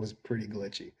that was pretty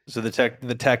glitchy. So the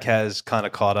tech has kind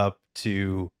of caught up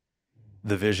to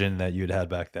the vision that you'd had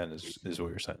back then, is what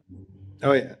you're saying.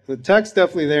 Oh yeah, the tech's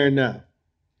definitely there now.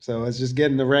 So it's just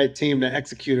getting the right team to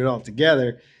execute it all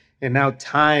together, and now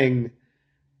tying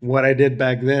what I did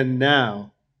back then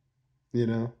now. You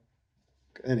know.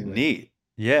 Anyway, Neat.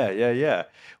 Yeah, yeah, yeah.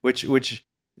 Which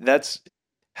that's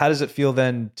how does it feel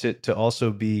then to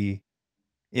also be,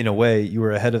 in a way, you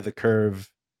were ahead of the curve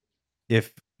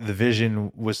if the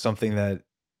vision was something that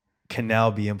can now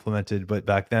be implemented, but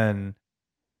back then,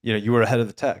 you were ahead of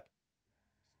the tech.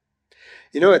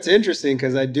 it's interesting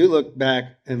because I do look back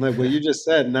and like what you just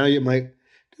said. Now you're like,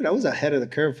 dude, I was ahead of the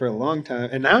curve for a long time,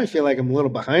 and now I feel like I'm a little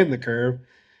behind the curve,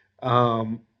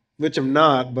 um, which I'm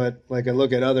not. But like I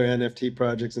look at other NFT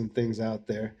projects and things out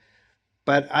there.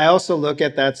 But I also look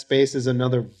at that space as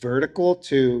another vertical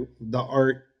to the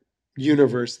art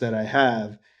universe that I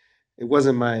have. It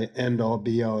wasn't my end all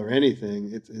be all or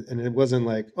anything. And it wasn't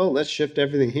like, oh, let's shift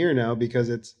everything here now because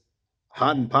it's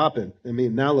hot and popping. I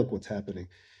mean, now look what's happening.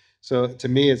 So to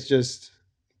me, it's just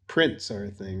prints are a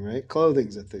thing, right?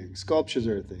 Clothing's a thing. Sculptures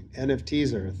are a thing.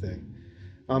 NFTs are a thing.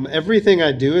 Everything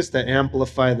I do is to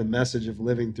amplify the message of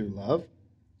living through love.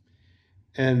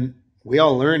 And we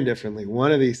all learn differently.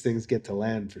 One of these things get to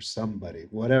land for somebody,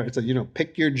 whatever. It's like,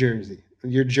 pick your jersey,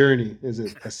 your journey. Is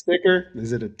it a sticker?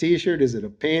 Is it a t-shirt? Is it a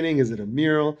painting? Is it a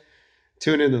mural?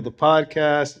 Tune into the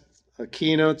podcast, a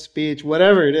keynote speech,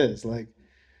 whatever it is. Like,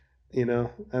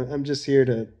 I'm just here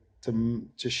to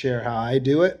share how I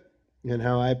do it and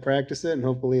how I practice it. And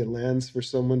hopefully it lands for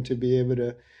someone to be able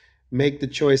to make the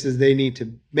choices they need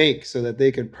to make so that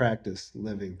they can practice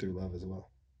living through love as well.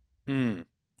 Mm.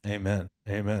 Amen.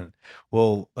 Amen.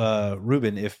 Well,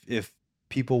 Ruben, if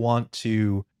people want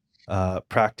to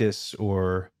practice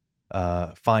or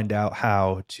find out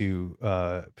how to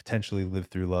potentially live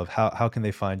through love, how can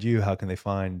they find you? How can they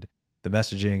find the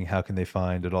messaging? How can they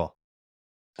find it all?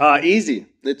 Easy.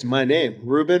 It's my name,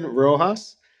 Ruben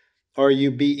Rojas,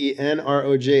 RUBENROJAS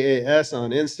on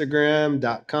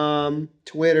Instagram.com,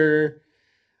 Twitter.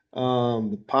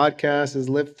 The podcast is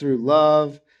Live Through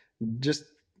Love. Just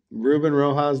Ruben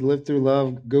Rojas, Live Through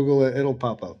Love. Google it, it'll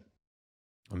pop up.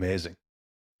 Amazing.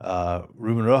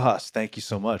 Ruben Rojas, thank you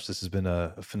so much. This has been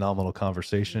a phenomenal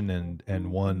conversation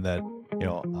and one that,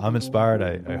 I'm inspired.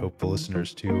 I hope the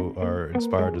listeners too are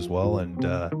inspired as well. And,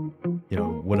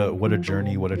 what a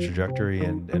journey, what a trajectory,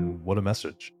 and what a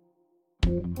message.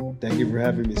 Thank you for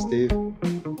having me, Steve.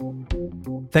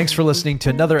 Thanks for listening to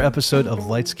another episode of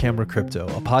Lights, Camera, Crypto,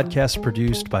 a podcast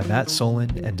produced by Matt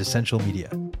Solon and Essential Media.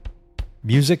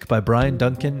 Music by Brian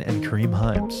Duncan and Kareem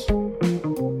Himes.